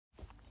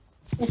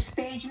It's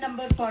page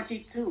number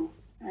 42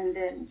 and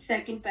then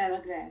second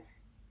paragraph.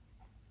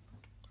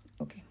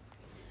 Okay.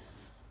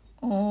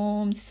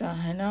 Om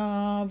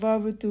Sahana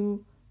Vavatu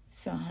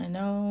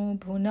Sahanau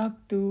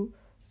Bhunaktu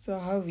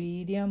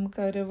Sahaviryam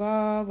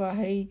Karva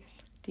Vahai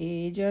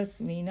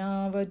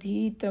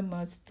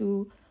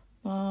Tejasvinavadhitamastu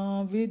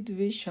Ma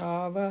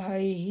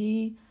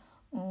Vidvishavahai.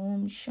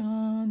 Om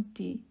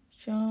Shanti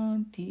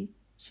Shanti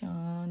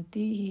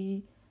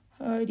Shanti.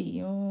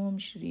 Hari Om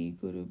Shri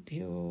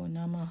Gurubhyo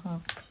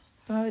Namaha.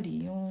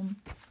 Hari Om.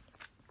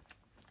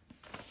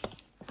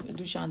 We'll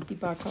do Shanti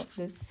part of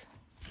this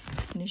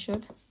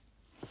Upanishad.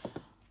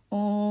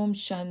 Om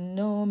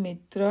Shanno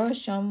Mitra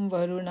Sham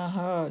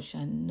Varunaha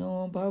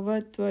Shanno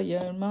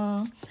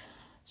Bhavatvayarma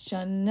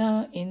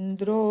Shanna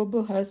Indro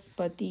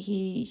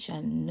Buhaspatihi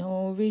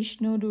Shanno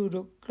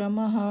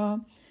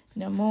Vishnurukramaha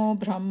Namo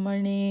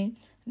Brahmane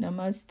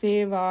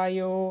Namaste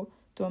Vayo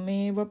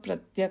Tvameva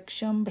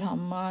Pratyaksham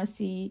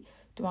Brahmasi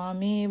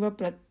Tvameva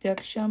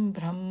Pratyaksham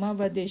Brahma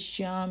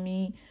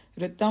Vadishyami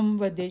Ritam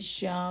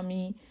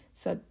Vadishyami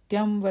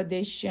Satyam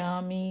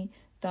Vadishyami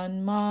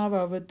Tanma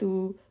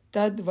Vavatu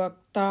Tad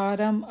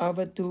Vaktaram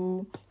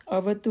Avatu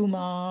Avatu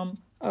Mam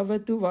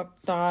Avatu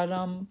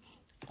Vaktaram.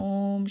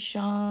 Om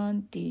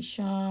Shanti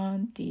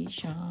Shanti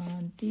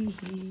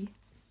Shanti.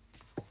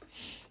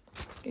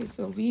 Okay,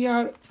 so we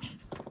are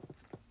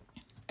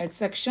at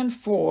section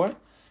 4,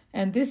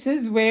 and this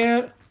is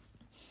where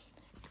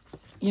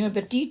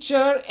the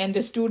teacher and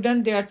the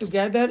student, they are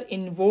together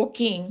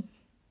invoking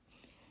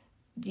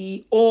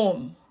the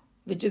Om,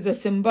 which is the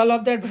symbol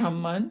of that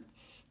Brahman.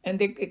 And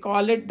they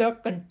call it the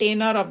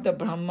container of the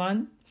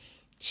Brahman,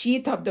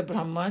 sheath of the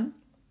Brahman,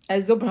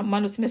 as though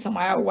Brahman usme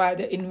samaya hua hai.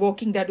 They're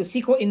invoking that.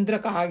 Usi ko Indra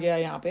kaha gaya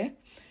yahan pe.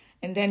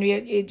 And then we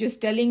are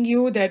just telling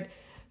you that,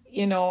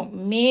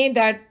 may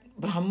that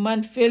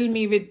Brahman fill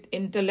me with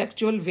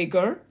intellectual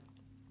vigor.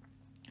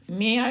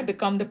 May I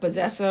become the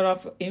possessor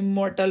of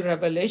immortal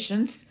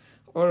revelations,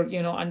 or,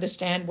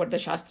 understand what the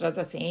Shastras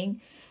are saying.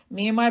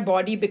 May my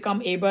body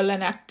become able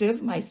and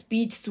active, my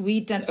speech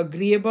sweet and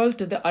agreeable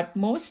to the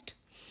utmost.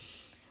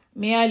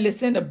 May I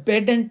listen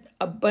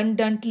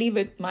abundantly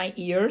with my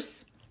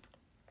ears.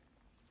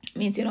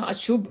 Means,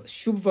 Ashubh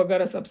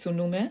Vagara Sab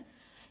Sunu mein.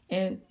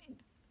 And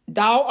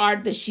thou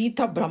art the sheath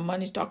of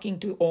Brahman, is talking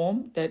to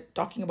Om,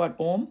 talking about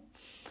Om.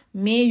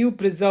 May you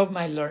preserve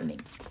my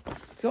learning.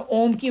 So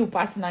Om ki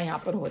upasana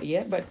yahan par ho rahi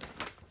hai,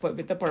 but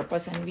with a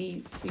purpose. And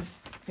we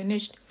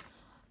finished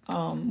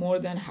more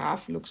than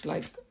half, looks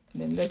like.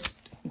 Then let's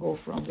go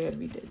from where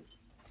we did.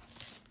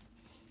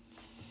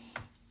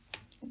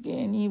 Okay,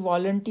 any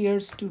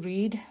volunteers to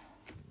read?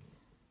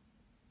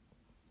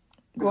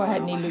 Go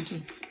ahead,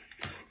 Neeluji.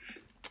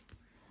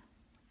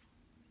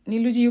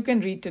 Neeluji, you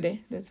can read today.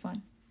 That's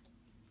fine.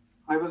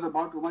 I was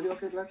about to.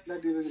 Okay, let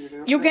Neeluji read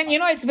it. You can,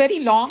 it's very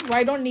long.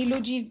 Why don't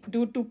Neeluji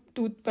do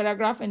two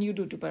paragraph and you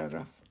do 2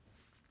 paragraph?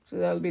 So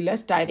that'll be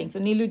less tiring. So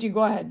Neeluji,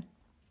 go ahead.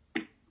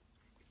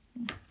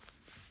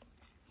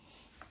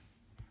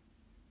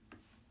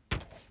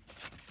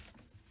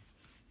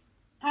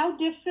 How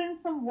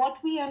different from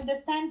what we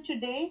understand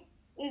today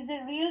is the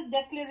real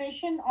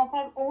declaration of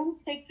our own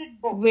sacred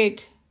book.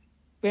 Wait,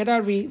 where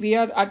are we? We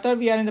are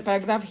in the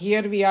paragraph.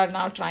 Here we are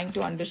now trying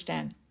to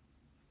understand.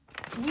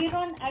 We're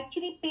on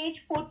actually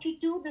page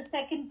 42, the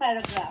second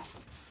paragraph.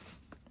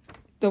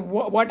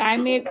 What I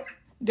made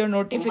the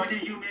notification. But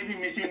you may be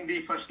missing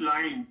the first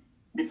line.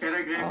 The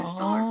paragraph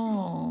starts.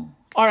 Oh,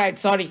 all right.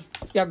 Sorry.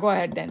 Yeah, go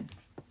ahead then.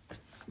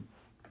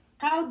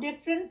 How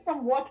different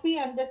from what we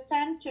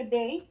understand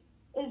today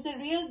is the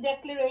real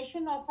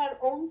declaration of our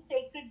own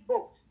sacred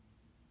books.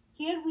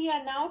 Here we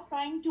are now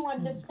trying to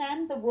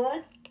understand the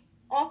words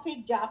of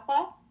a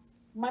japa,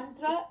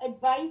 mantra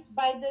advised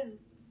by the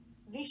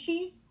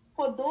rishis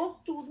for those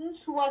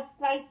students who are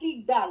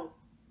slightly dull,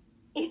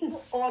 in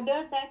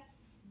order that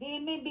they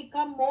may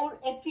become more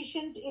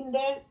efficient in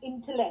their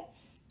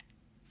intellect.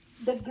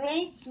 The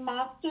great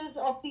masters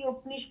of the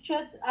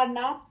Upanishads are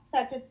not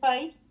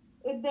satisfied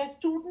if their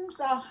students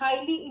are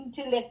highly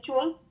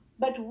intellectual,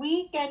 but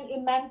we can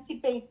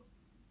emancipate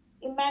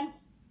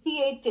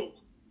it.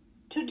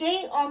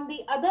 Today, on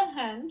the other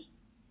hand,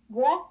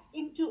 walk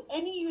into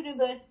any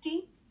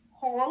university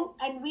hall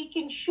and we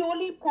can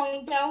surely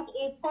point out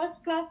a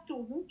first-class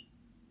student,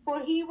 for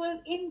he will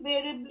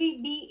invariably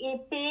be a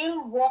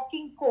pale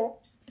walking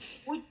corpse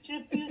which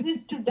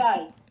refuses to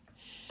die,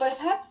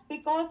 perhaps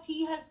because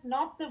he has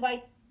not the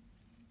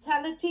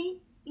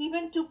vitality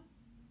even to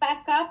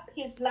pack up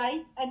his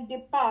life and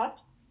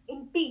depart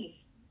in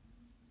peace.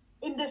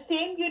 In the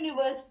same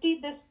university,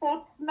 the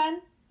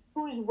sportsman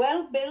who is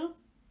well built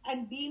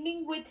and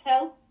beaming with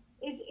health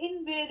is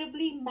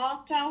invariably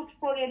marked out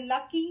for a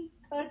lucky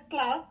third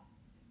class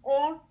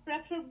or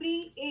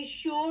preferably a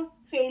sure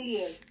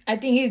failure. I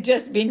think he's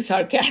just being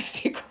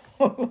sarcastic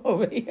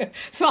over here.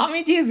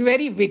 Swamiji is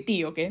very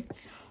witty, okay?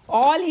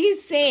 All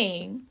he's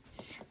saying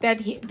that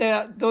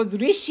those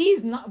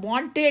rishis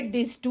wanted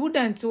these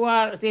students who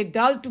are, say,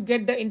 dull to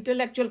get the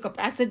intellectual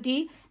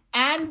capacity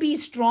and be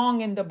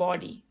strong in the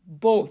body,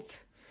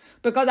 both.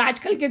 Because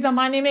आजकल के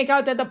ज़माने में क्या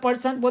होता है, the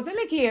person बोलते हैं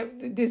ना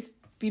कि this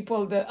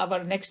people,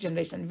 our next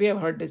generation, we have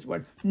heard this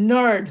word,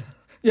 nerd.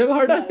 You have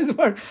heard of this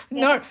word?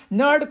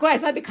 Nerd को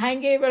ऐसा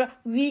दिखाएंगे,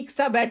 वीक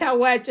सा बैठा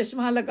हुआ है,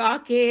 चश्मा लगा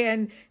के,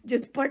 and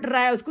just पढ़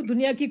रहा है, उसको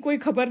दुनिया की कोई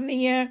खबर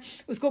नहीं है,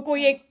 उसको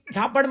कोई एक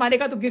झापड़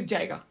मारेगा तो गिर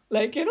जाएगा,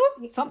 like, you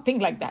know, something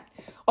like that.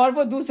 और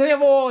वो दूसरे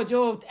वो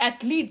जो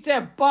athletes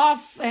है,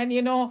 buff, and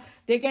you know,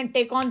 they can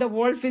take on the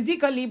world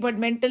physically, but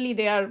mentally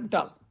they are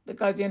dull,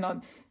 because, you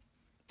know,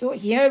 so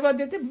here what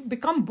they say,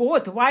 become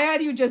both. Why are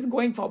you just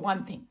going for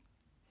one thing?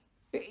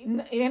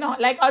 You know,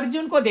 like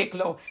Arjun ko dekh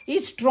lo,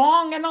 he's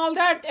strong and all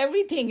that,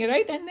 everything,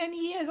 right? And then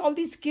he has all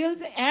these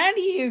skills, and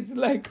he is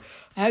like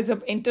has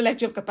an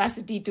intellectual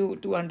capacity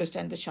to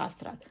understand the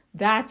shastras.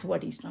 That's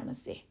what he's trying to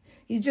say.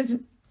 He's just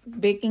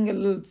making a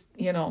little,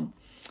 you know,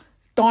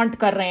 taunt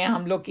कर रहे हैं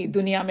हम लोग की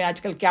दुनिया में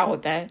आजकल क्या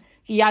होता है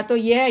कि या तो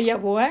ये है या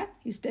वो है.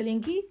 He's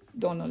telling कि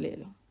दोनों ले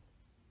लो.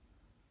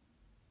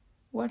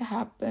 What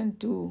happened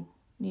to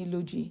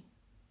Neelu ji?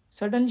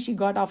 Suddenly she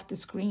got off the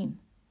screen.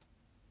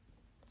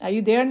 Are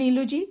you there,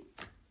 Neelu ji?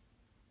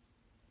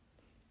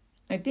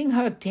 I think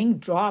her thing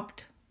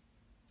dropped.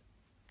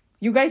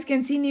 You guys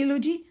can see Neelu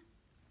ji?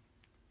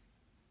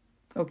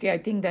 Okay, I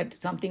think that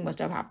something must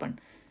have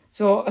happened.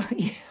 So,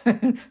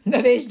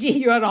 Naresh ji,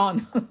 you are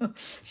on.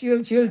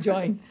 she'll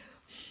join.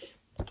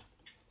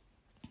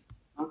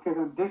 Okay,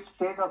 then this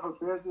state of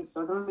affairs is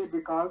suddenly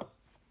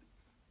because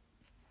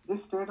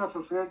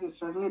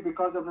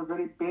of a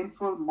very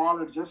painful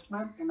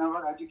maladjustment in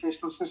our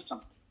educational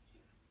system.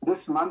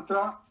 This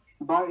mantra,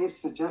 by its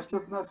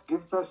suggestiveness,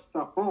 gives us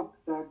the hope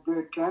that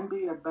there can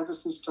be a better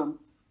system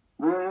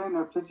wherein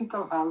a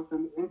physical health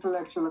and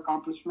intellectual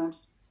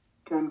accomplishments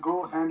can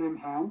go hand in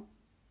hand,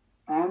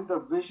 and the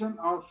vision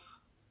of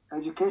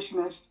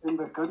educationists in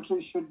the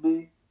country should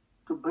be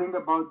to bring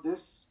about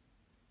this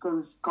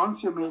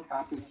consummate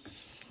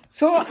happiness.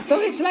 So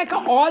it's like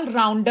an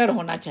all-rounder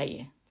hona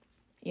chahiye,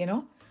 you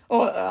know.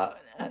 Oh,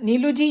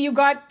 Neelu ji, you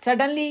got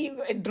suddenly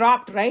it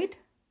dropped, right?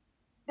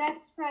 That's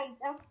right.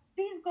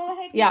 Please go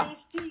ahead, Yeah.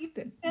 Naresh ji. You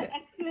did an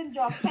excellent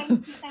job. Thank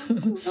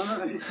you.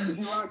 No, if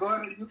you want to go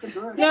ahead, you can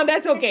do it. No,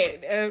 that's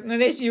okay.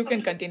 Naresh, you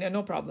can continue.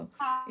 No problem.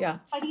 Yeah.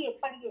 Padiye.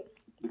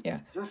 Yeah.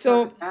 Just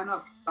So as a man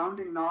of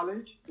sounding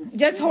knowledge.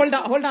 just hold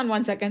on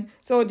 1 second.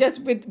 So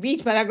just with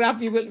each paragraph,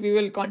 we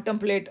will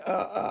contemplate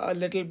a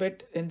little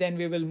bit, and then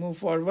we will move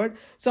forward.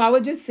 So I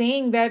was just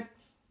saying that,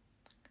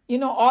 you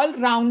know,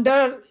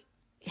 all-rounder,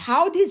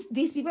 how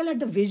these people are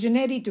the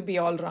visionary to be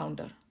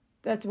all-rounder.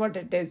 That's what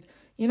it is.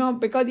 You know,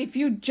 because if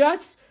you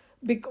just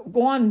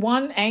go on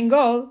one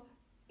angle,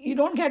 you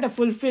don't get a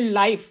fulfilled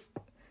life,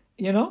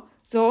 you know.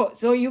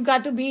 So you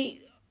got to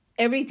be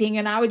everything.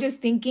 And I was just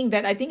thinking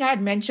that, I think I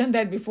had mentioned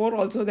that before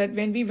also, that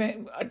when we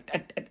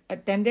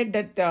attended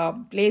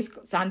that place,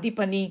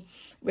 Sandipani,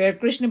 where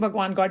Krishna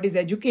Bhagwan got his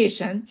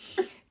education,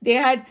 they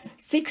had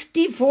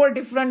 64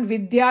 different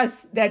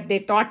vidyas that they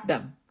taught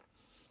them,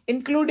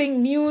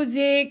 including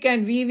music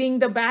and weaving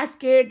the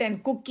basket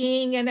and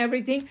cooking and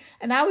everything.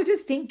 And I was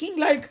just thinking,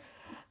 like,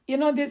 you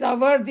know,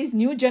 this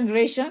new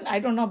generation, I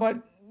don't know about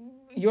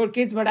your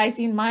kids, but I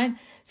see in mine,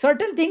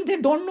 certain things they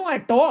don't know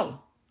at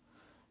all.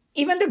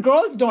 Even the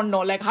girls don't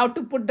know, like how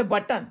to put the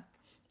button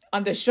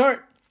on the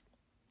shirt.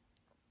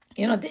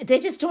 You know, they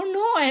just don't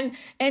know.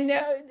 And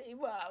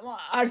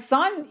our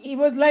son, he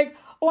was like,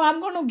 oh, I'm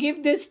going to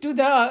give this to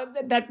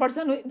that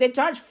person. They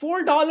charge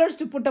 $4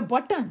 to put a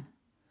button.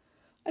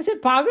 I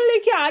said, Pagal hai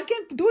kya? I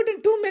can do it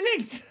in 2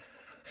 minutes.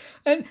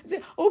 And I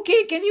said,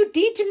 okay, can you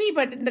teach me?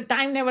 But the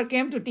time never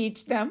came to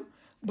teach them.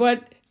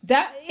 But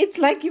that it's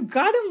like you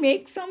got to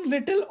make some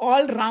little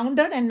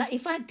all-rounder. And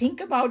if I think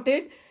about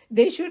it,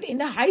 they should, in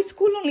the high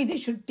school only, they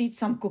should teach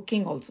some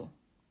cooking also.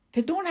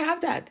 They don't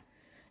have that.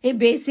 A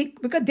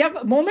basic, because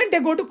the moment they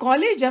go to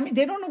college, I mean,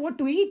 they don't know what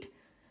to eat.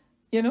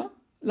 You know,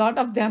 a lot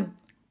of them.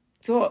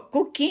 So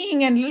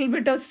cooking and a little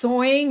bit of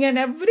sewing and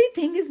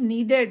everything is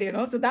needed, you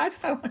know. So that's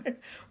why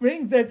it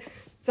brings that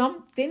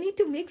they need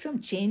to make some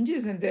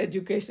changes in the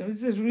education.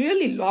 This is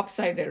really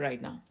lopsided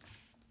right now.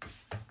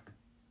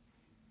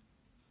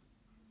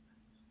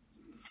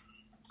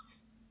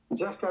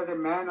 Just as a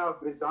man of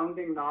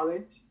resounding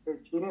knowledge, a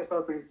genius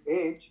of his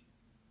age,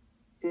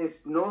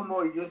 is no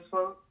more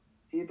useful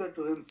either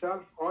to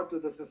himself or to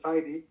the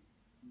society,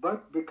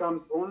 but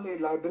becomes only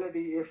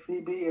liability if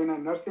he be in a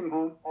nursing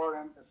home or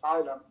an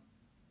asylum,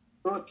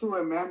 so too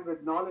a man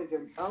with knowledge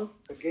and health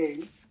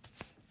again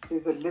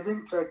is a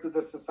living threat to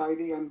the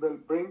society and will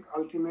bring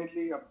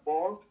ultimately a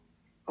bolt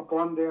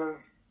upon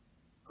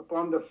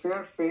the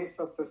fair face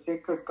of the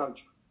sacred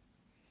culture.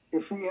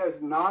 If he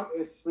has not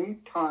a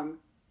sweet tongue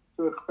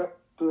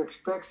to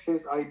express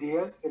his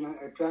ideas in an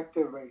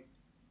attractive way,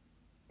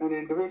 an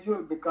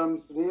individual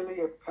becomes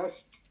really a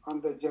pest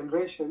on the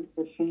generation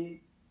if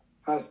he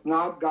has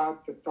not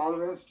got the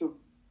tolerance to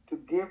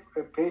give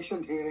a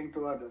patient hearing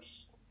to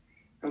others,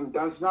 and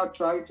does not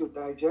try to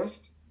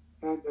digest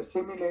and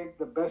assimilate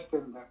the best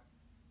in them.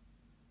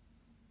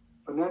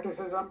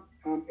 Fanaticism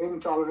and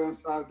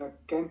intolerance are the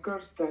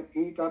cankers that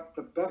eat up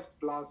the best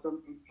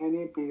blossom in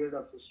any period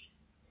of history.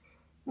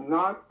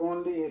 Not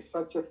only is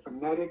such a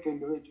fanatic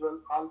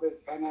individual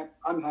always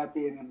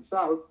unhappy in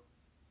himself,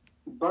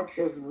 but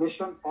his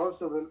mission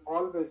also will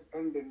always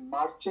end in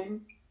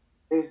marching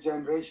his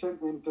generation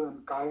into a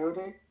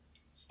chaotic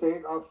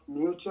state of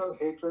mutual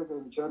hatred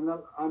and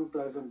general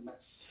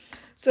unpleasantness.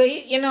 So,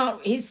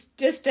 he's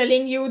just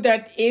telling you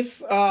that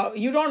if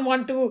you don't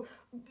want to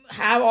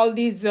have all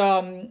these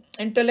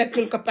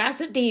intellectual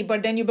capacity,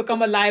 but then you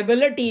become a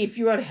liability. If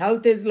your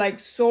health is like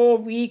so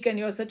weak and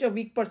you're such a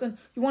weak person,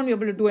 you won't be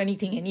able to do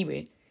anything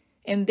anyway.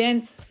 And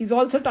then he's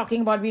also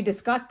talking about, we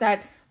discussed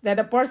that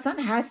a person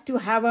has to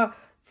have a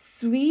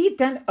sweet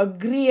and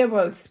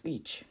agreeable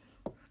speech.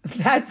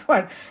 That's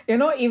what,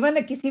 even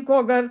किसी को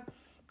अगर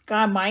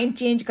का mind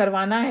change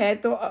करवाना है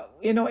तो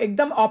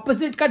एकदम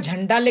opposite का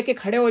झंडा लेके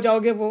खड़े हो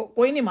जाओगे, वो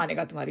कोई नहीं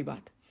मानेगा तुम्हारी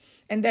बात.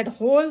 And that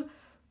whole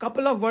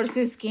couple of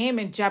verses came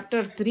in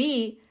chapter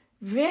 3,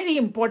 very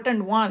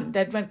important one,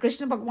 that when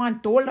Krishna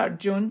Bhagavan told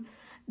Arjun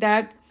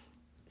that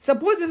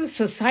suppose the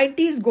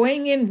society is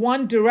going in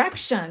one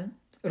direction,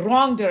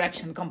 wrong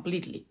direction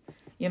completely,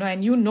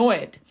 and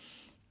it,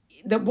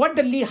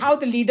 how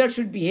the leader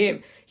should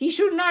behave. He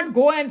should not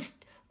go and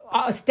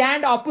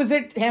stand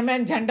opposite him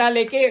and झंडा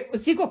लेके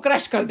उसी को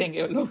crush कर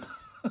देंगे वो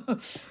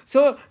लोग.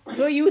 So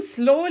you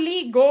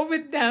slowly go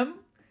with them,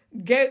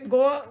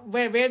 go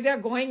where they are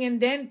going,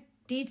 and then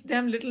teach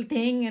them little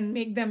thing and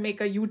make them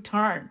make a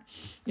U-turn.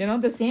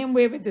 The same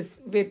way with this,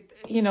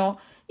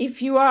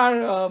 if you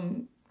are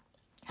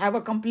have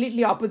a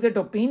completely opposite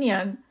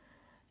opinion,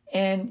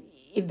 and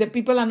if the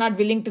people are not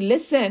willing to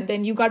listen,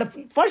 then you got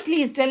to, firstly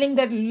he's telling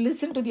that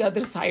listen to the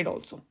other side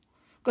also,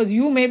 because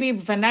you may be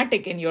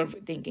fanatic in your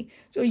thinking.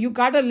 So you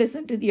got to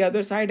listen to the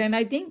other side. And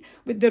I think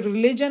with the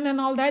religion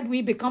and all that,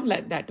 we become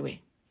like that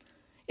way.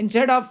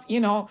 Instead of,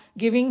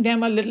 giving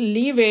them a little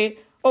leeway,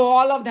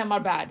 all of them are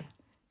bad.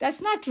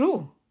 That's not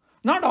true.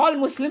 Not all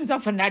Muslims are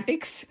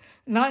fanatics.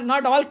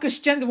 Not all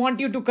Christians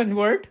want you to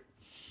convert.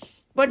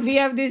 But we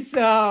have this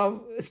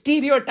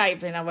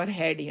stereotype in our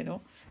head,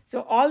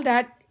 So all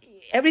that,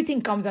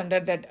 everything comes under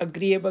that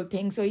agreeable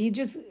thing. So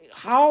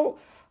how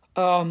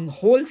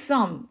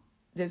wholesome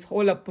this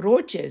whole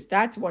approach is,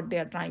 that's what they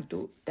are trying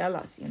to tell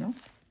us,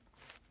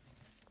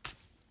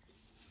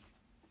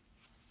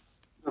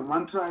 The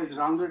mantra is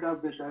rounded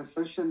up with the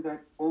assertion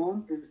that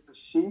Om is the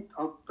sheath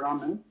of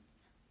Brahman.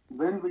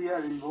 When we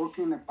are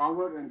invoking a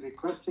power and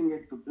requesting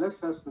it to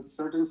bless us with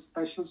certain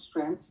special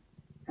strengths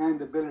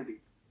and ability,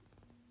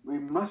 we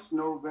must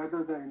know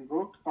whether the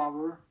invoked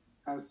power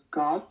has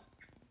got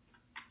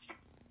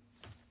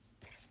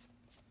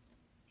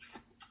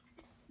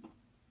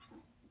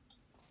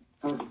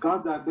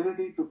the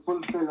ability to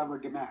fulfill our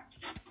demand.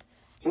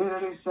 Here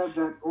it is said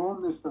that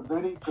Om is the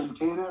very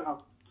container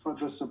for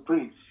the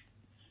Supreme.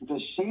 The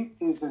sheath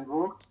is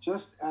invoked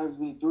just as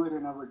we do it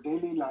in our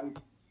daily life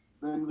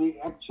when we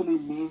actually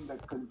mean the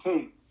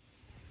contain.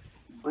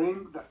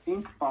 Bring the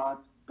ink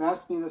pot,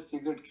 pass me the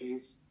cigarette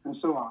case, and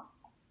so on.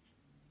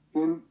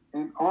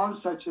 In all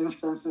such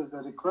instances,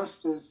 the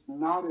request is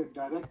not a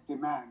direct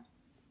demand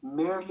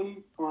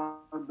merely for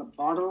the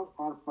bottle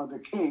or for the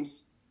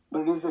case,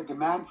 but it is a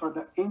demand for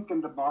the ink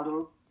in the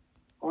bottle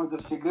or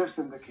the cigarettes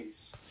in the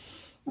case.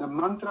 The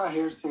mantra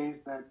here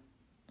says that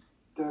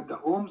the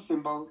Om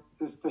symbol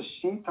is the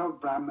sheath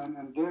of Brahman,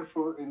 and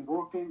therefore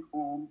invoking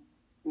Om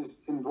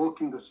is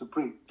invoking the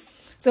Supreme.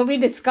 So we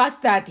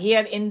discussed that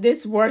here in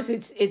this verse,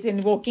 it's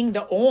invoking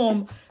the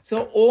Om.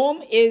 So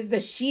Om is the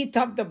sheath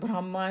of the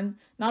Brahman,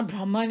 not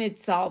Brahman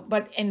itself.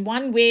 But in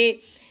one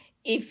way,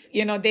 if,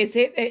 they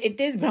say it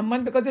is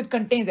Brahman because it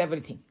contains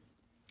everything.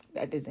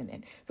 That is in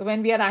it. So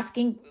when we are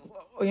asking,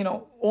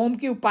 Om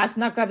ki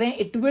upasana kar rahe hain,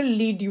 it will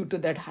lead you to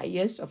that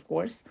highest, of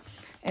course.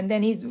 And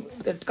then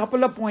the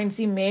couple of points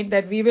he made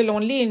that we will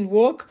only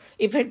invoke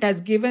if it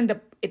has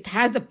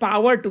the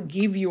power to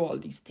give you all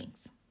these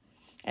things.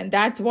 And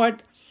that's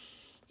what,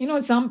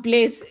 some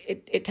place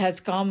it has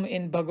come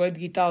in Bhagavad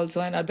Gita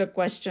also, another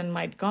question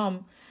might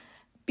come.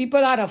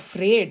 People are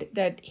afraid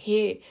that,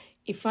 hey,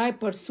 if I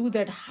pursue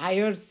that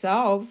higher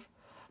self,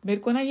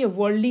 मेरे को ना ये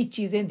worldly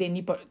चीजें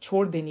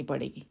छोड़ देनी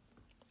पड़ेगी.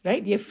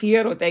 Right? ये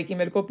fear होता है कि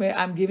मेरे को,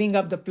 I'm giving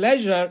up the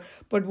pleasure.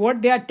 But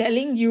what they are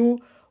telling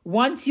you,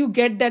 once you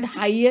get that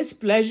highest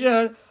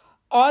pleasure,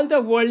 all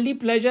the worldly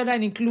pleasure are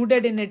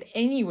included in it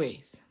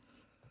anyways.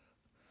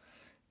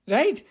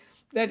 Right?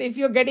 That if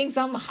you're getting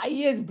some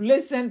highest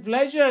bliss and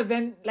pleasure,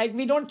 then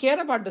we don't care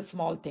about the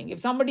small thing. If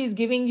somebody is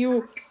giving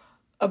you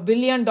 $1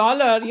 billion,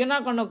 you're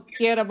not going to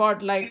care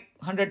about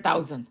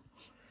 100,000.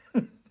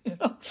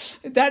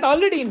 That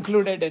already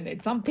included in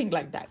it, something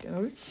like that.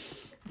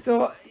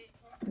 So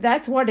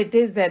that's what it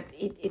is, that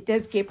it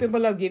is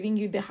capable of giving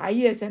you the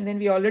highest. And then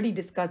we already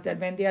discussed that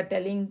when they are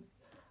telling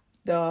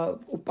the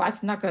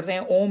upasana kar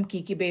rahe hain, Om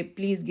ki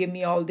please give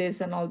me all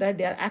this and all that,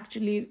 they are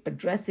actually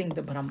addressing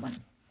the Brahman.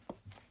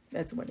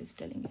 That's what it's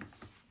telling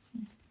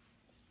you.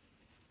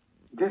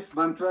 This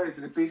mantra is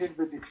repeated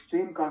with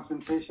extreme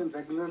concentration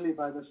regularly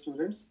by the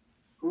students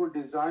who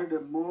desired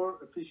a more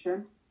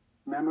efficient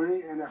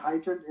memory and a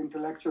heightened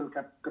intellectual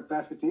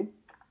capacity.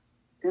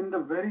 in the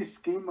very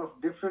scheme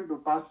of different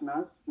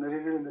upasanas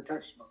narrated in the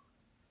textbook.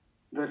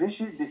 The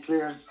Rishi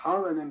declares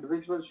how an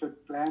individual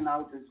should plan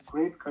out his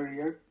great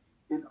career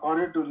in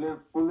order to live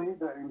fully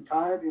the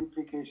entire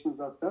implications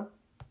of the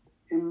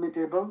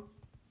immutable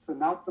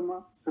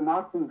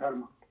Sanatana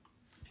Dharma.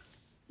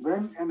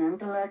 When an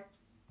intellect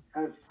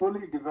has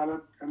fully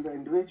developed and the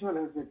individual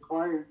has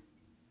acquired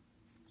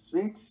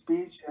sweet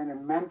speech and a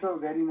mental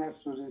readiness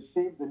to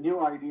receive the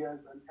new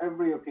ideas on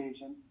every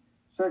occasion,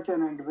 such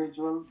an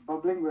individual,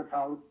 bubbling with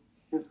health,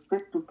 is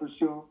fit to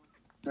pursue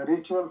the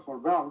ritual for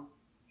wealth,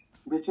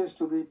 which is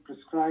to be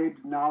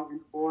prescribed now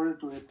in order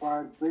to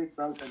acquire great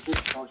wealth and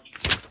rich fortune.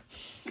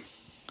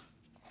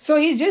 So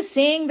he's just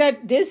saying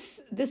that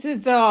this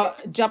is the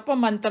japa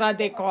mantra,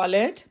 they call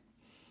it,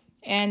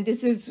 and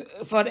this is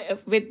for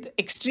with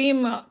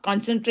extreme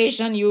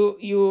concentration.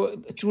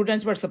 You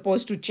students were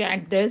supposed to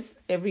chant this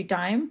every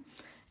time,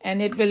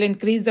 and it will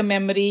increase the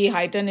memory,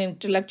 heighten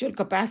intellectual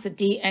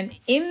capacity. And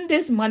in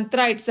this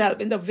mantra itself,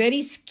 in the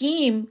very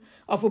scheme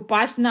of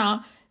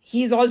Upasana,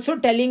 he's also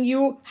telling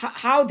you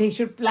how they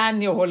should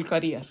plan your whole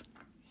career.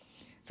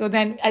 So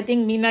then I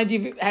think Meena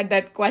ji had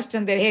that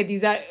question that, hey,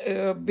 these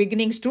are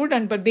beginning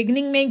student, but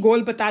beginning mein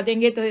goal bata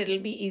denge, so it'll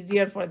be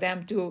easier for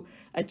them to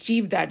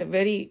achieve that. A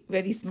very,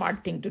 very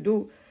smart thing to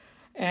do.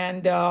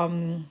 And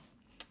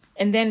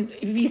then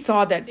we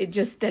saw that it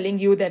just telling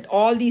you that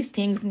all these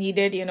things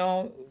needed,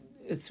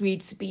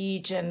 sweet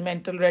speech and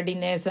mental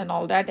readiness and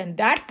all that. And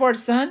that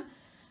person,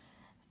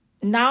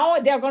 now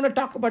they're going to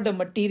talk about the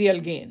material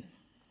gain.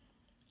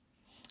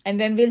 And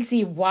then we'll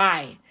see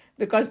why.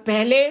 Because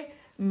pehle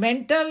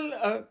mental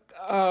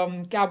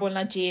क्या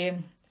बोलना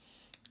चाहिए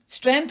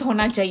strength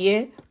होना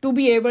चाहिए to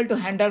be able to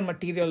handle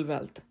material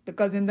wealth.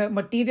 Because in the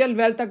material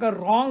wealth, अगर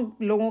wrong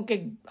लोगों के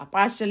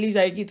पास चली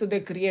जाएगी तो they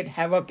create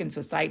havoc in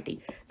society.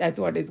 That's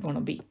what it's going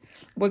to be.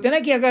 बोलते हैं ना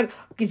कि अगर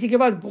किसी के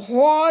पास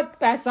बहुत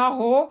पैसा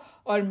हो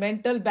और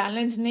mental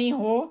balance नहीं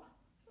हो,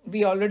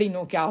 we already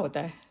know क्या होता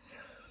है.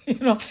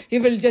 He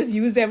will just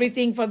use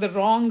everything for the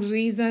wrong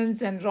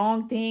reasons and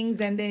wrong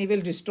things, and then he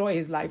will destroy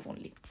his life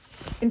only.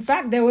 In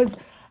fact,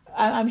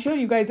 I'm sure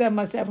you guys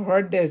must have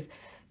heard this.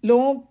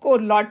 लोगों को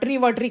lottery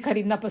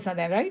खरीदना पसंद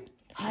है, right?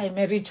 Hi,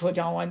 मैं rich हो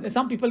जाऊँ. And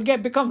some people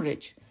become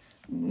rich.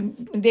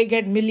 They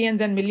get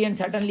millions and millions.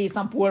 Suddenly,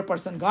 some poor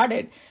person got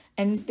it.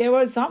 And there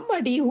was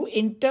somebody who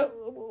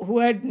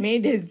had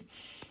he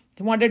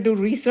wanted to do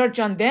research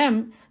on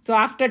them. So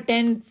after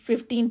 10,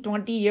 15,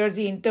 20 years,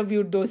 he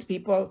interviewed those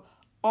people.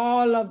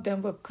 All of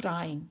them were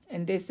crying.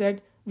 And they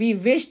said, we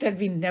wish that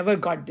we never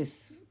got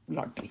this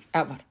lottery,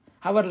 ever.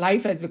 Our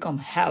life has become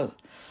hell,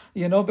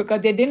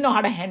 because they didn't know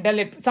how to handle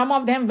it. Some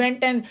of them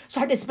went and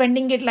started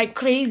spending it like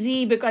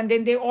crazy, because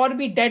then they all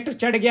be dead to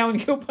chad gaya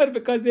unke upar,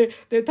 because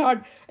they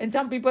thought, and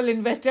some people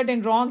invested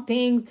in wrong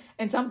things,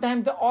 and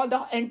sometimes all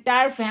the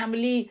entire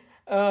family,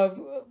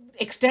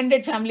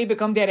 extended family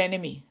become their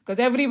enemy, because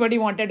everybody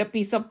wanted a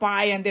piece of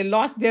pie and they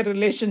lost their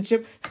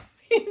relationship.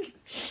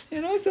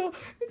 So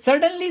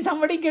suddenly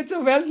somebody gets a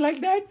wealth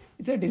like that,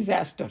 it's a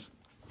disaster.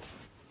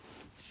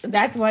 So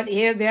that's what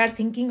here they are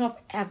thinking of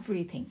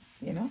everything,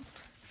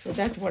 So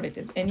that's what it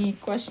is. Any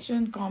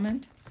question,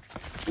 comment?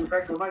 In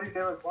fact, Umari,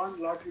 there was one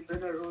lottery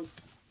winner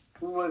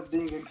who was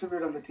being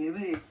interviewed on the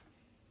TV,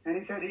 and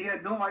he said he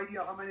had no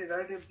idea how many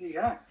relatives he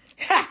had.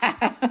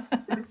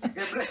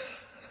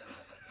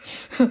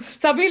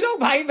 सभी लोग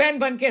भाई बहन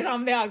बन के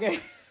सामने आ गए.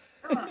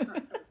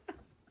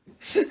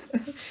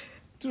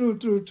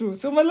 True.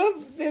 So,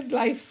 their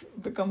life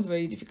becomes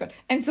very difficult.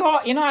 And so,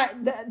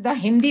 the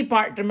Hindi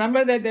part,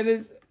 remember that there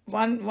is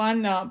one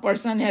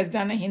person has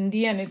done a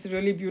Hindi and it's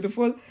really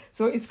beautiful.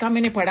 So, iska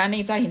maine padha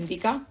nahi tha Hindi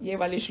ka, ye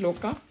wali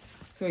shloka.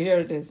 So, here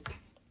it is.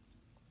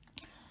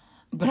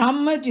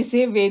 ब्रह्म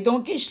जिसे वेदों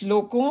के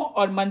श्लोकों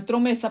और मंत्रों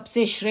में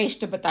सबसे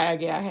श्रेष्ठ बताया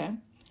गया है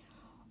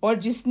और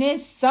जिसने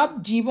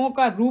सब जीवों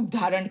का रूप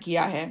धारण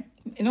किया है,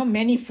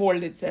 many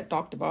fold it's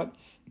talked about,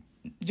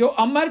 जो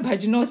अमर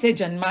भजनों से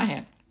जन्मा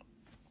है.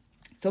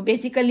 So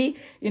basically,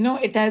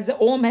 it has,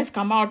 Om has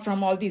come out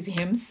from all these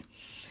hymns.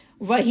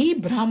 वही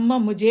ब्रह्म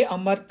मुझे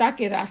अमरता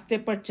के रास्ते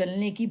पर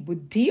चलने की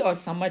बुद्धि और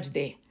समझ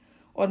दे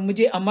और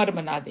मुझे अमर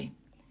बना दे.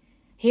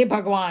 हे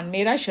भगवान,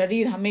 मेरा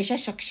शरीर हमेशा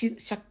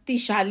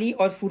शक्तिशाली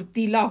और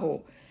फुर्तीला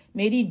हो.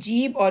 मेरी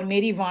जीभ और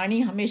मेरी वाणी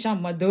हमेशा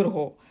मधुर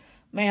हो.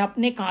 मैं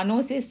अपने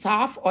कानों से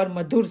साफ और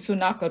मधुर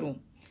सुना करूं.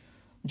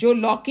 जो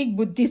लौकिक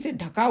बुद्धि से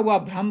ढका हुआ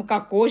ब्रह्म का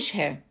कोश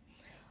है,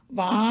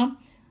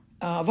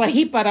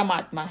 वही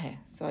परमात्मा है.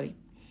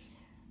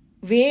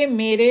 वे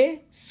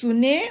मेरे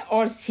सुने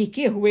और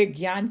सीखे हुए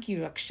ज्ञान की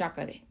रक्षा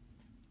करें.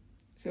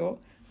 So,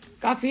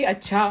 काफी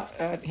अच्छा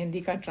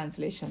हिंदी का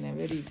ट्रांसलेशन है.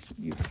 Very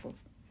beautiful.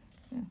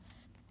 Yeah.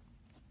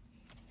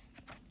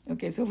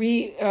 Okay, so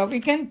we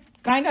can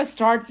kind of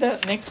start the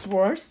next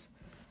verse.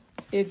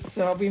 It's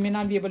we may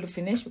not be able to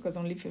finish because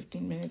only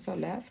 15 minutes are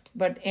left.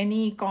 But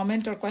any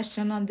comment or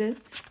question on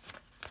this?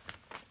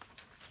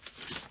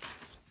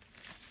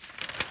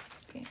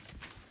 Okay.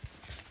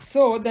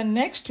 So the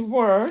next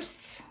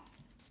verse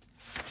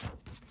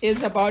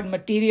is about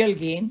material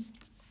gain,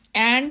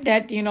 and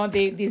that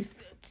these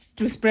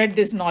to spread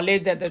this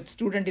knowledge that the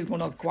student is going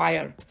to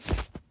acquire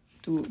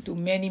to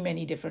many,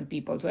 many different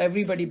people. So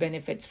everybody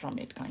benefits from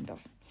it, kind of.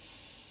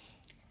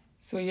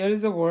 So here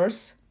is a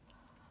verse.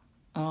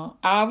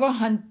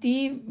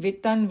 Avahanti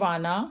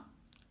vitanvana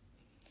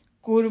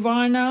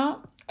kurvana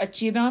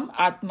achiram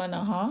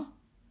atmanaha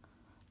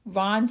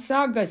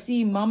vansa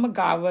gasi mam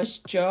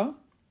gavascha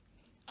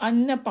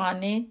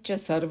annapane cha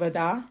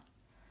sarvada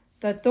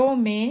tato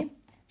me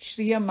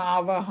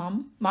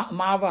mavaha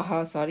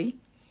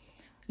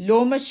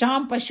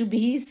lomasham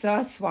pashubhi sa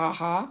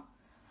swaha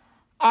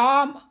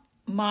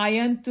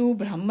mayantu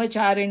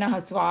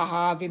brahmacharinah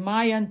swaha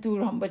vimayantu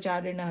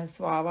brahmacharinah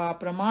swaha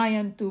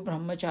pramayantu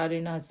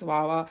brahmacharinah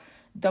swaha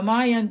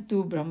damayantu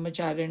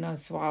brahmacharinah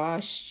swaha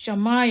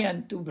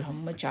shamayantu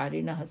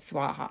brahmacharinah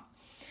swaha.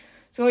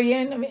 So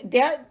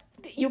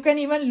you can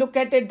even look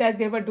at it as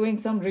they were doing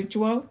some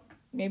ritual.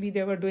 Maybe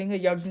they were doing a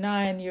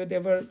yajna and they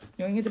were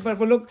doing it. But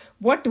look,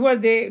 what were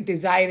they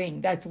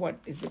desiring? That's what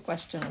is the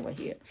question over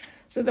here.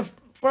 So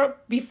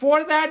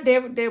before that,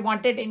 they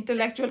wanted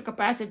intellectual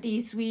capacity,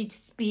 sweet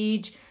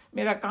speech,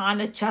 mera kaan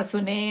acha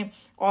sune,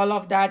 all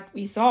of that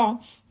we saw.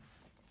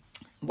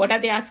 What are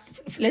they asking?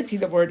 Let's see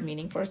the word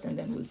meaning first and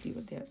then we'll see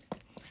what they are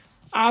saying.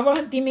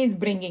 Avahanti means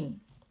bringing.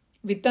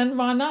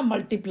 Vitanvana,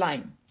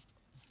 multiplying.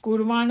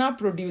 Kurvana,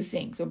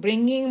 producing. So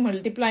bringing,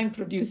 multiplying,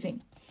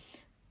 producing.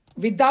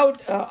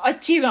 Without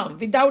achiram,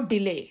 without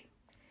delay.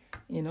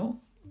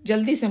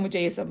 Jaldi se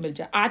mujhe ye sab mil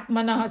jaye.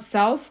 Atmana,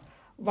 self.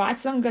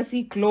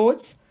 Vasangasi,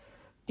 clothes.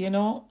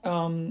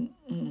 Mama,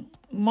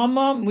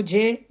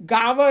 mujhe.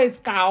 Gava is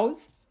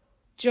cows.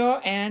 Cha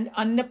and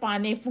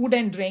annapane, food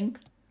and drink.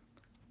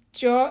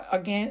 Cha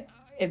again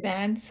is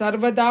and.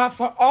 Sarvada,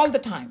 for all the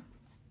time.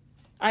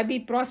 I be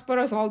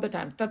prosperous all the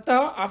time.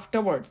 Tata,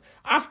 afterwards.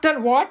 After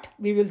what?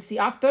 We will see.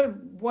 After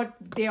what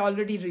they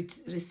already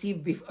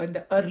received in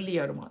the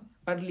earlier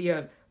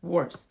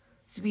verse.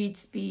 Sweet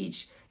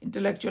speech,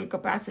 intellectual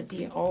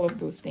capacity, all of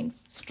those things.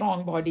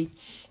 Strong body.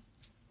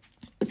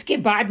 Uske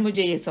baad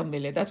mujhe ye sab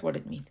mile. That's what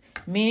it means.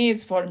 May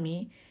is for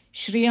me.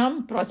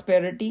 Shriyam,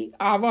 prosperity.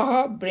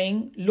 Avaha,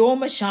 bring.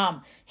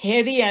 Lomasham,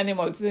 hairy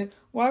animals.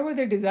 Why were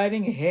they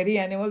desiring hairy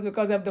animals?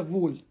 Because of the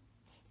wool.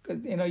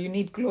 Because, you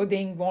need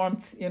clothing,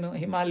 warmth,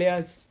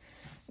 Himalayas,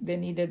 they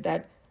needed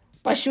that.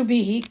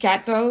 Pashubhihi,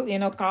 cattle,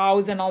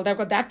 cows and all that,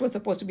 because that was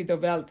supposed to be the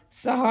wealth.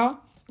 Saha,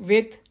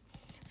 with.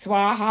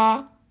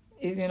 Swaha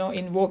is,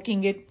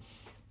 invoking it.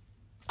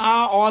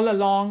 All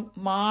along.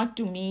 Ma,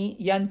 to me.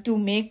 Yantu,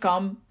 may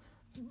come.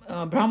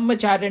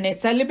 Brahmacharya,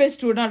 celibate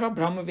student of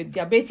Brahma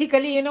Vidya.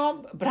 Basically,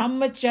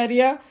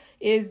 Brahmacharya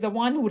is the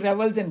one who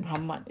revels in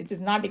Brahman. It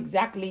is not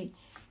exactly,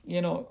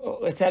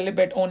 a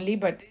celibate only,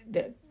 but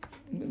the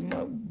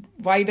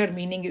wider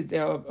meaning is the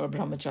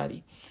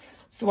brahmachari.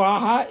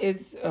 Swaha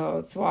is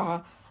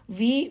swaha.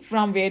 We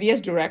from various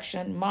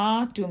direction.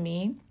 Ma, to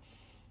me.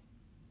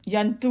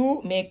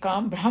 Yantu, may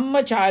come.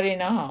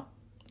 Brahmacharina.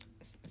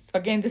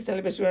 Again, the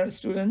celibate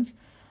students.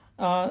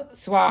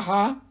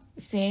 Swaha,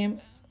 same.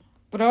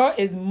 Pra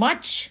is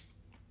much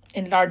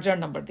in larger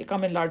number. They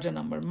come in larger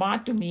number. Ma,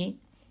 to me.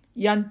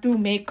 Yantu,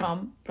 may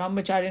come.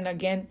 Brahmacharina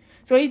again.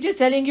 So he's just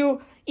telling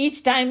you,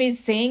 each time he's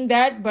saying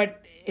that, but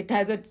it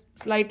has a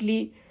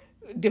slightly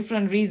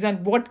different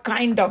reason what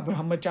kind of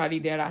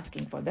brahmachari they are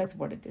asking for. That's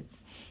what it is.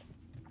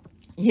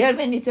 Here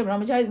when he says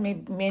brahmachari, is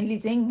mainly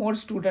saying more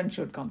students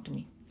should come to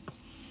me.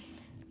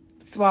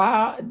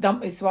 Swaha,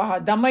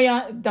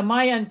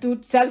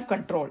 damayantu,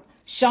 self-control.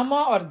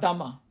 Shama or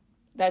dama.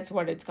 That's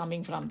what it's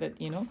coming from. That,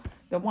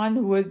 the one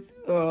who is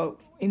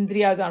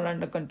indriyas are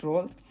under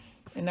control.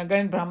 And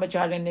again,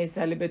 brahmacharya is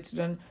celibate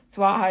student.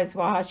 Swaha is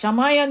swaha.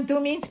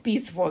 Shamayantu means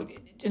peaceful.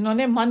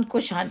 जिन्होंने मन को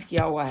शांत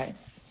किया हुआ है.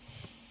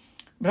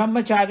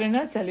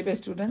 Brahmacharya, celibate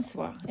student,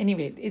 swaha.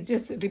 Anyway, it's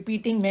just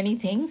repeating many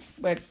things,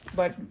 but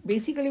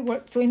basically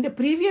so in the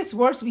previous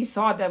verse we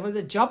saw there was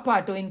a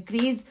japa to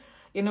increase,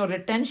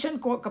 retention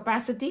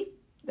capacity.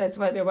 That's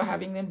why they were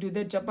having them do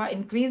the japa,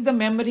 increase the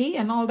memory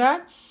and all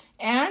that,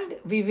 and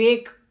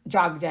vivek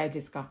jag jai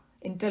jiska,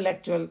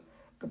 intellectual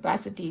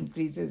capacity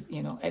increases,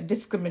 a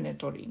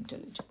discriminatory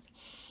intelligence.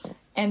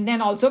 And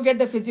then also get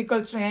the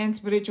physical strength,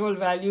 spiritual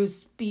values,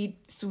 speed,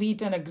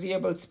 sweet and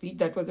agreeable speech.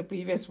 That was a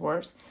previous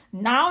verse.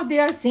 Now they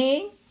are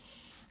saying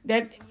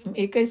that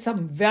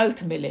some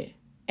wealth mile.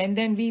 And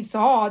then we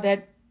saw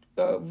that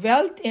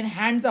wealth in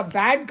hands of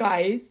bad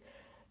guys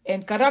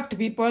and corrupt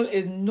people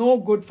is no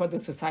good for the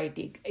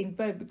society. In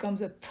fact, it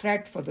becomes a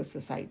threat for the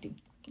society.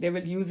 They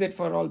will use it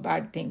for all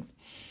bad things.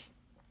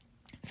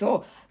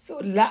 So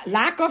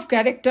lack of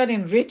character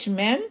in rich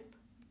men,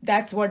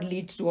 that's what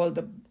leads to all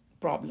the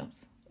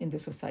problems in the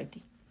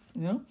society.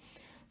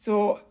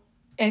 So,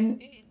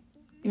 and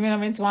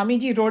when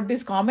Swamiji wrote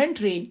this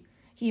commentary,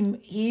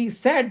 he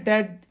said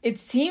that it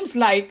seems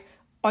like,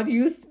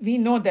 we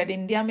know that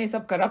India mein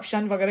sab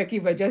corruption vagara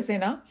ki wajah se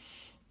na,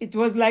 it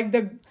was like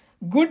the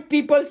good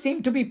people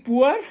seem to be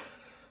poor.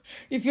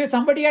 If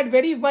somebody had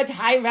very much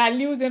high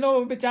values,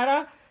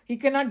 bichara, he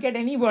cannot get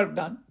any work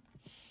done.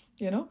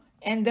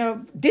 And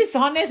the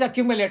dishonest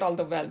accumulate all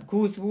the wealth.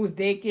 Goose, woos,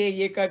 deke,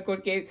 ye kar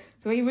ke.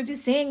 So he was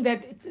just saying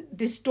that it's a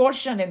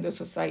distortion in the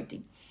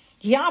society.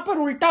 यहाँ पर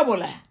उल्टा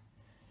बोला है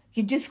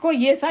कि जिसको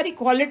ये सारी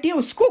quality है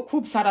उसको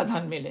खूब सारा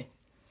धन मिले,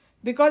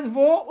 because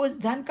वो उस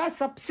धन का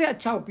सबसे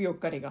अच्छा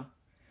उपयोग करेगा.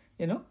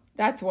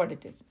 That's what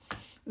it is.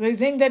 So he's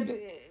saying that,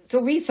 so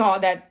we saw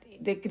that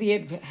they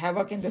create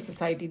havoc in the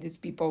society, these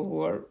people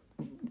who are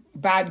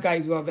bad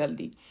guys who are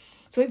wealthy.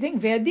 So I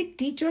think Vedic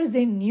teachers,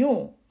 they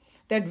knew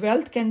that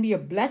wealth can be a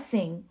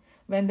blessing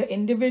when the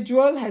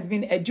individual has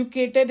been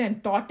educated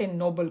and taught in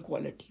noble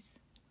qualities.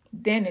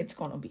 Then it's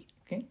going to be,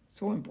 okay?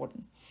 So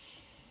important.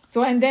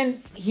 So, and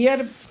then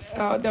here,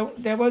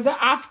 there was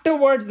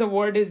afterwards, the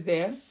word is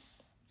there,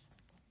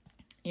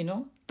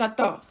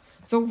 tata.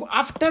 So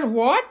after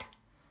what?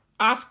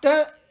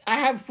 After I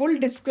have full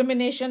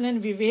discrimination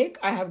and vivek,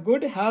 I have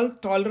good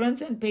health, tolerance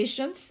and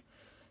patience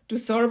to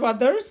serve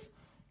others.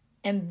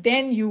 And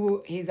then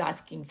he's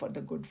asking for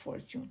the good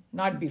fortune,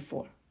 not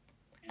before.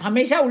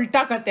 हमेशा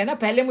उल्टा करते हैं ना,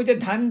 पहले मुझे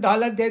धन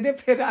दौलत दे दे,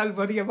 फिर I'll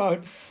worry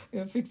about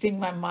fixing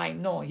my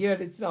mind. No, here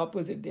it's the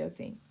opposite, they are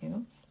saying,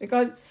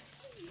 because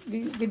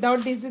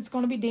without this it's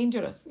going to be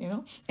dangerous,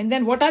 And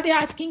then what are they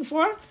asking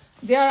for?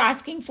 They are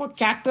asking for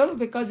cattle,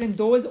 because in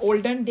those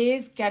olden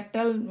days,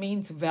 cattle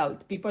means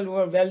wealth. People who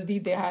are wealthy,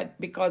 they had,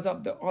 because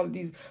of all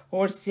these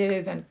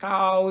horses and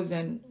cows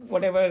and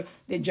whatever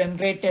they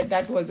generated,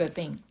 that was a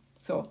thing.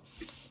 So,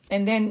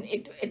 and then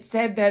it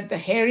said that the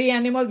hairy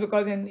animals,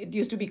 because it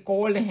used to be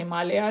cold in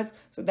Himalayas,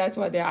 so that's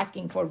why they're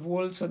asking for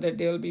wool so that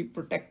they will be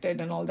protected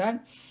and all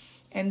that.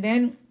 And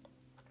then,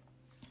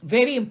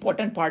 very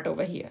important part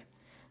over here,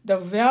 the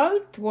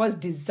wealth was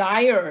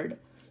desired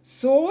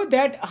so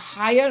that a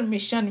higher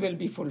mission will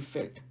be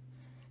fulfilled.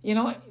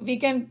 We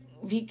can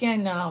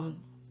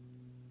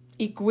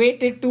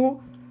equate it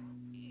to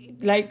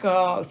like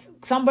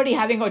somebody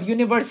having a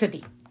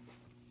university.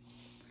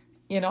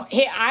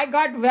 Hey, I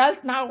got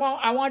wealth, now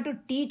I want to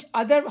teach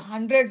other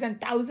hundreds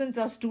and thousands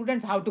of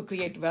students how to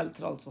create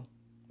wealth also,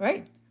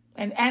 right?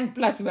 And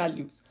plus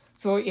values.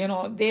 So,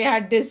 they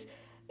had this,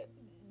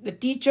 the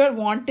teacher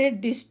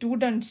wanted the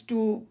students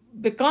to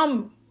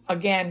become,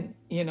 again,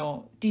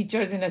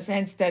 teachers in a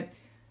sense that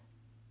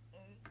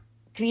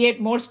create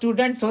more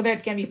students so that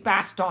it can be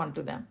passed on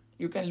to them.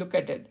 You can look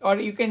at it. Or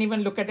you can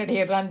even look at it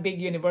here, run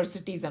big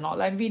universities and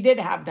all. And we did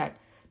have that.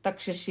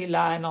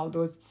 Takshashila and all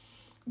those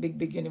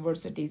big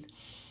universities.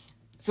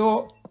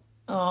 So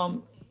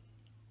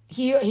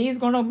he's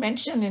going to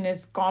mention in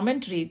his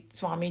commentary,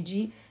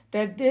 Swamiji,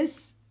 that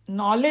this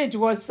knowledge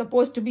was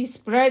supposed to be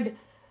spread,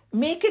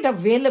 make it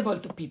available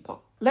to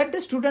people. Let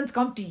the students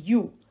come to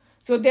you.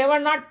 So they were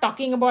not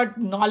talking about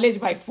knowledge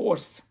by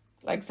force,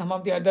 like some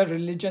of the other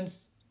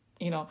religions,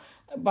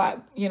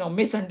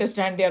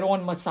 misunderstand their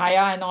own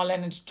Messiah and all,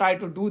 and try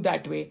to do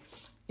that way,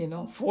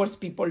 force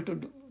people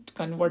to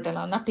convert and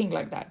all, nothing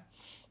like that.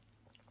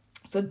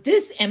 So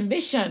this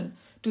ambition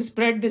to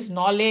spread this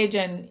knowledge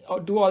or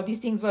do all these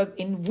things was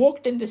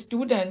invoked in the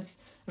students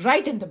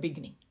right in the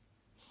beginning.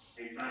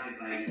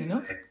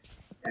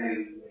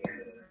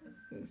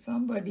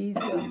 Somebody's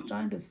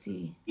trying to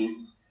see.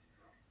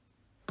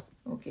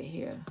 Okay,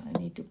 here. I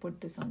need to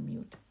put this on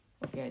mute.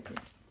 Okay, I did.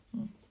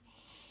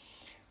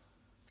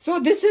 So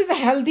this is a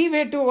healthy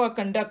way to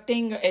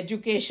conducting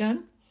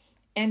education.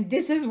 And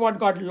this is what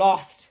got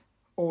lost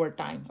over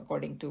time,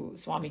 according to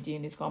Swamiji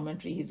in his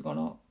commentary. He's going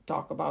to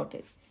talk about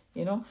it,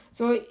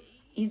 So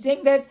he's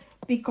saying that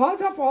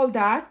because of all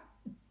that,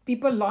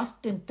 people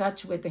lost in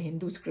touch with the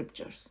Hindu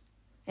scriptures.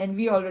 And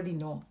we already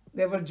know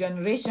there were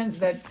generations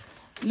that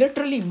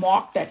literally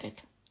mocked at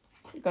it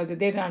because they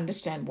didn't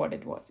understand what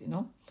it was,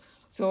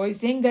 So he's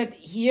saying that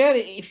here,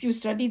 if you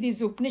study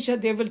these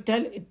Upanishad,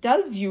 it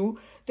tells you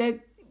that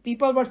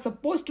people were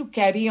supposed to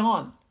carry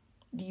on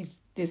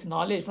this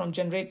knowledge from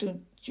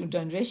generation to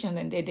generation,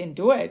 and they didn't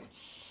do it.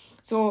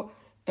 So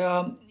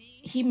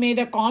he made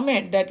a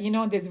comment that,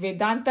 this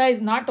Vedanta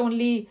is not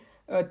only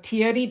a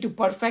theory to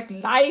perfect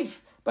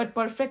life, but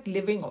perfect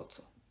living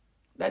also.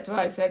 That's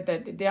why I said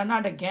that they are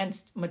not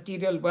against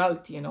material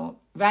wealth,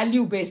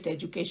 value-based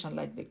education,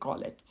 like they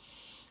call it.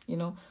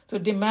 So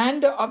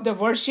demand of the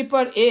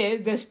worshipper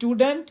is the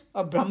student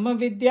of Brahma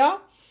Vidya.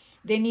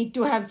 They need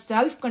to have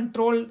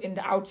self-control in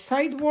the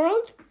outside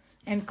world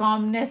and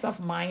calmness of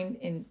mind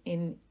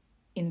in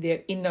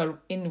their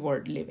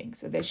inward living.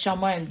 So there's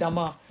Shama and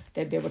Dhamma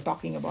that they were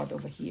talking about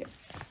over here.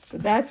 So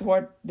that's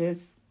what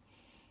this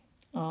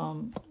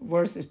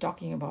verse is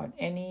talking about.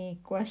 Any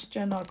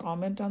question or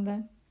comment on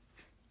that?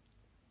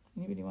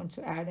 Anybody wants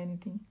to add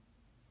anything?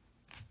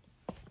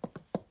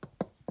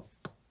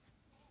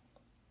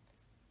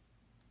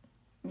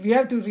 We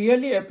have to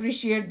really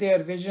appreciate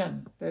their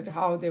vision, that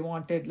how they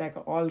wanted like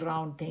an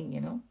all-round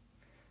thing,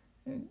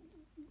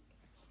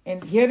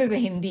 And here is a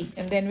Hindi,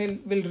 and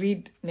then we'll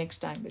read next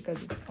time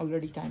because it's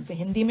already time. So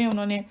Hindi में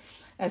उन्होंने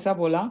ऐसा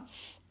बोला,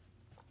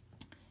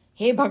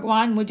 हे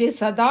भगवान, मुझे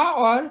सदा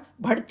और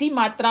बढ़ती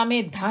मात्रा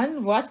में धन,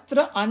 वस्त्र,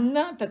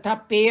 अन्न तथा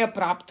पेय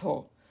प्राप्त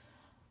हो.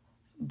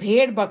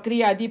 भेड़,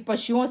 बकरी आदि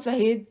पशुओं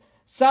सहित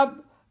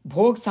सब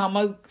भोग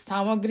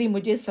सामग्री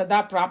मुझे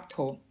सदा प्राप्त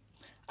हो।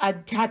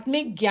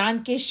 आध्यात्मिक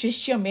ज्ञान के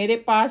शिष्य मेरे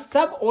पास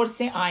सब ओर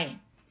से आए,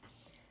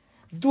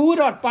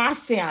 दूर और पास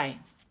से आए,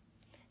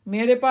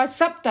 मेरे पास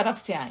सब तरफ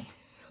से आए।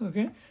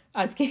 ओके,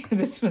 आज की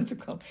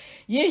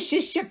ये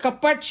शिष्य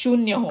कपट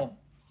शून्य हो,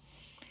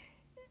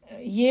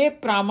 ये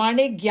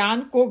प्रामाणिक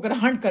ज्ञान को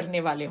ग्रहण करने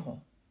वाले हों।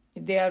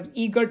 They are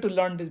eager to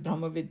learn this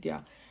ब्रह्म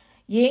विद्या।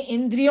 ये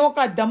इंद्रियों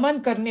का दमन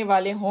करने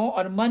वाले हों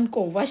और मन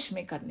को वश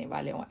में करने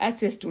वाले हों।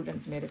 ऐसे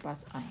स्टूडेंट्स मेरे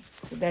पास आए।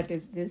 So that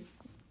is this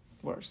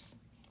verse.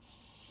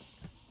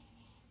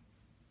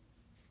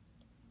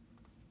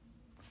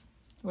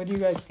 What do you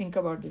guys think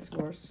about this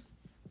verse?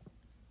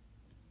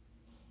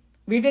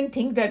 We didn't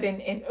think that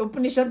in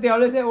Upanishad they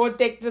always say, oh,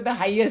 take to the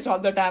highest all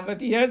the time.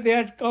 But here they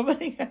are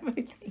covering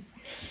everything.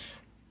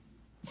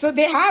 So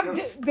they have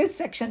this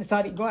section.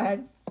 Sorry, go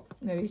ahead,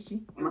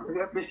 Nareshji. They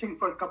are wishing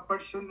for Kapat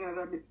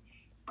Shunya.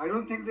 I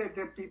don't think that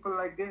there are people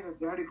like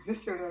that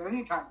existed at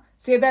any time.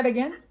 Say that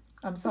again.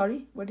 I'm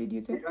sorry. What did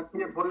you say?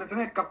 ये बोले थे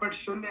ना कपट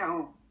शून्य हो।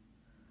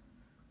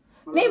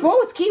 नहीं, वो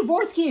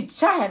उसकी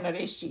इच्छा है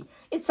नरेश जी.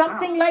 It's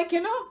something like,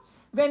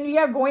 when we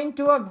are going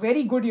to a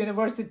very good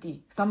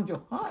university,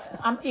 समझो,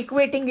 I'm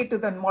equating it to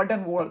the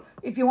modern world.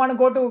 If you want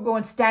to go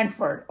on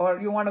Stanford, or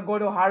you want to go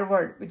to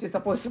Harvard, which is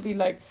supposed to be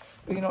like,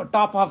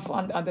 top of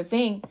on the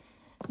thing,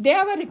 they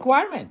have a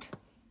requirement.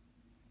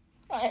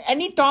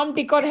 Any Tom,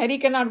 Dick or Harry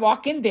cannot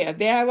walk in there.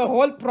 They have a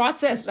whole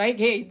process, right?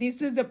 Hey,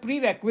 this is a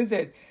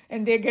prerequisite.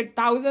 And they get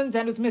thousands,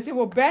 and उसमें से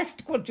वो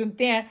best को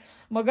चुनते हैं,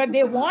 मगर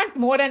they want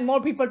more and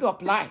more people to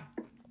apply.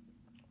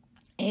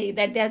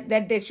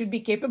 That they should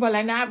be capable.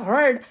 And I've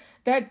heard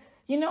that,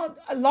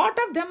 a lot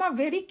of them are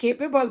very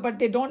capable, but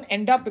they don't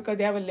end up because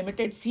they have a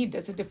limited seat.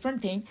 That's a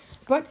different thing.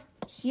 But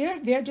here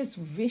they are just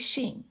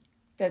wishing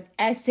that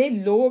ऐसे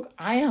लोग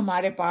आए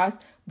हमारे पास,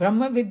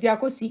 ब्रह्म विद्या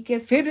को सीखे,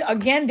 फिर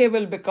again they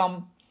will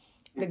become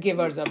the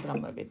givers of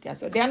Brahma Vidya.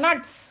 So they are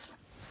not,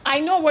 I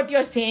know what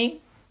you're saying.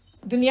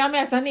 दुनिया में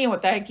ऐसा नहीं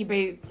होता है कि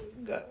भाई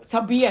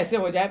सभी ऐसे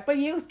हो जाए, पर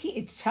ये उसकी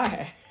इच्छा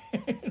है.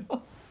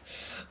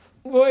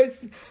 वो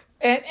इस,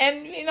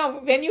 and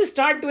when you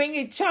start doing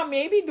ichha,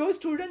 maybe those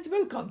students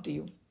will come to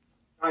you.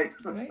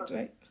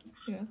 Right.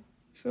 Yeah.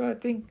 So I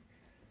think,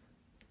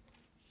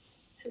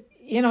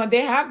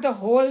 they have the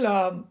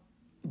whole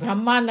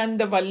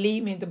Brahmananda Valli,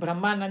 means the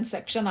Brahmanand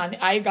section on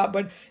Aiga,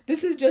 but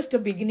this is just a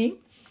beginning.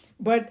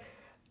 But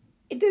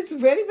it is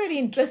very, very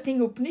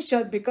interesting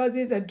Upanishad because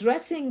it's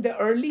addressing the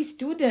early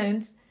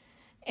students.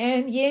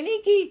 And ये नहीं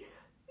कि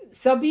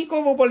सभी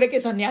को वो बोले कि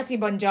सन्यासी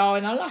बन जाओ,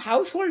 and all.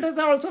 Householders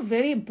are also a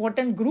very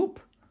important group.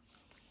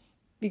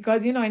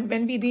 Because, and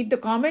when we read the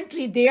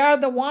commentary, they are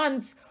the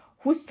ones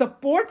who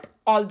support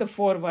all the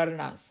four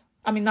varnas.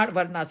 I mean, not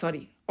varna,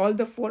 sorry. All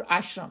the four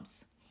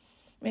ashrams.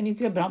 When you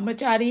say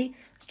brahmachari,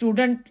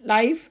 student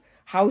life,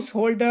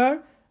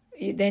 householder,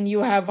 then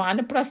you have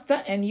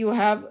vanaprastha and you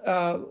have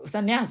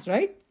sannyas,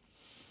 right?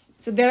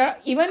 So there are,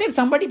 even if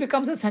somebody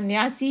becomes a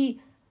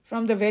sannyasi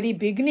from the very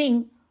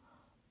beginning,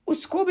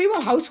 उसको भी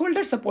वो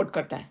householder support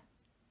करता है.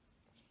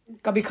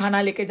 कभी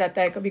खाना लेके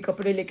जाता है, कभी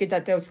कपड़े लेके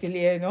जाता है उसके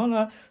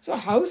लिए, So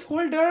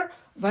householder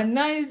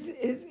vanna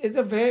is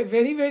a very,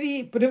 very,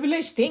 very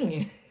privileged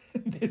thing.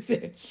 They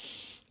say,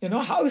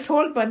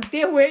 household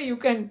बनते हुए you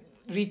can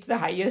reach the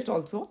highest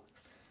also,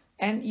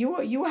 and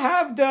you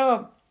have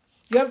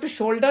to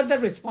shoulder the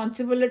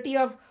responsibility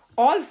of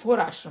all four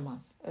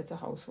ashramas as a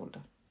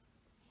householder.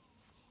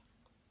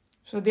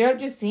 So they are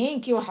just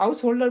saying कि वो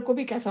householder को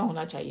भी कैसा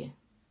होना चाहिए.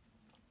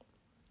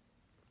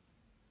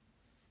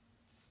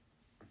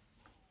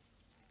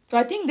 So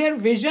I think their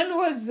vision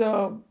was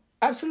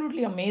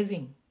absolutely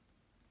amazing.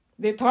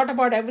 They thought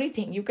about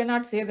everything. You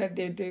cannot say that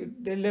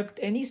they left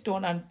any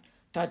stone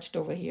untouched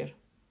over here.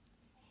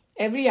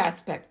 Every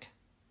aspect.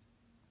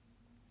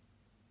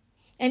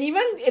 And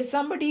even if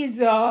somebody is,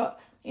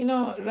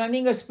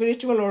 running a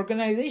spiritual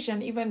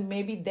organization, even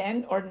maybe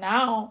then or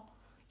now,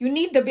 you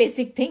need the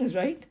basic things,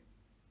 right?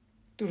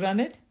 To run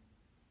it.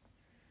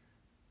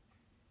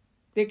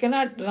 They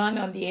cannot run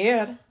on the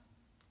air.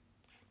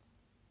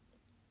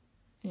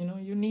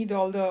 You need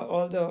all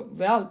the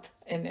wealth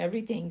and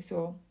everything.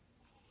 So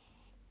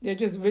they're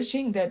just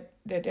wishing that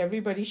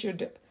everybody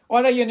should,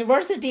 or a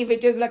university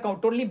which is like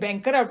totally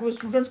bankrupt, wo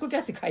students ko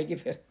kya sikhayegi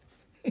phir?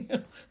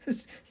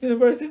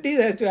 University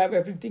has to have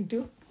everything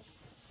too.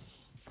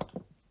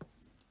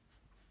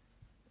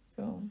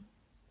 So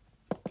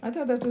I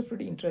thought that was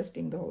pretty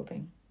interesting, the whole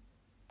thing.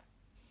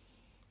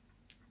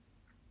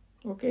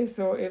 Okay,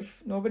 so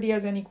if nobody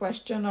has any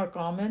question or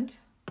comment,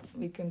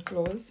 we can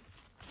close.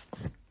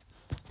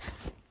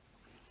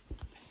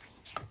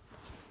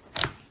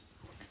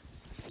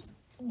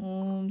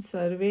 Om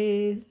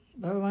Sarve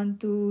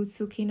Bhavantu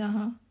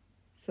Sukhinah,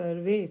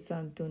 Sarve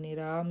Santu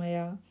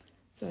Niramaya,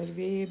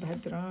 Sarve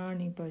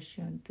Bhadrani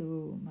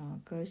Pashyantu, Ma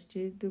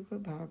Kaschid Dukha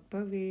Bhag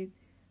Bhavet.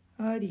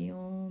 Hari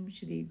Om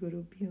Shri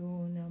Guru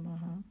Bhyo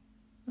Namaha.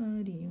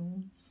 Hari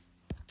Om.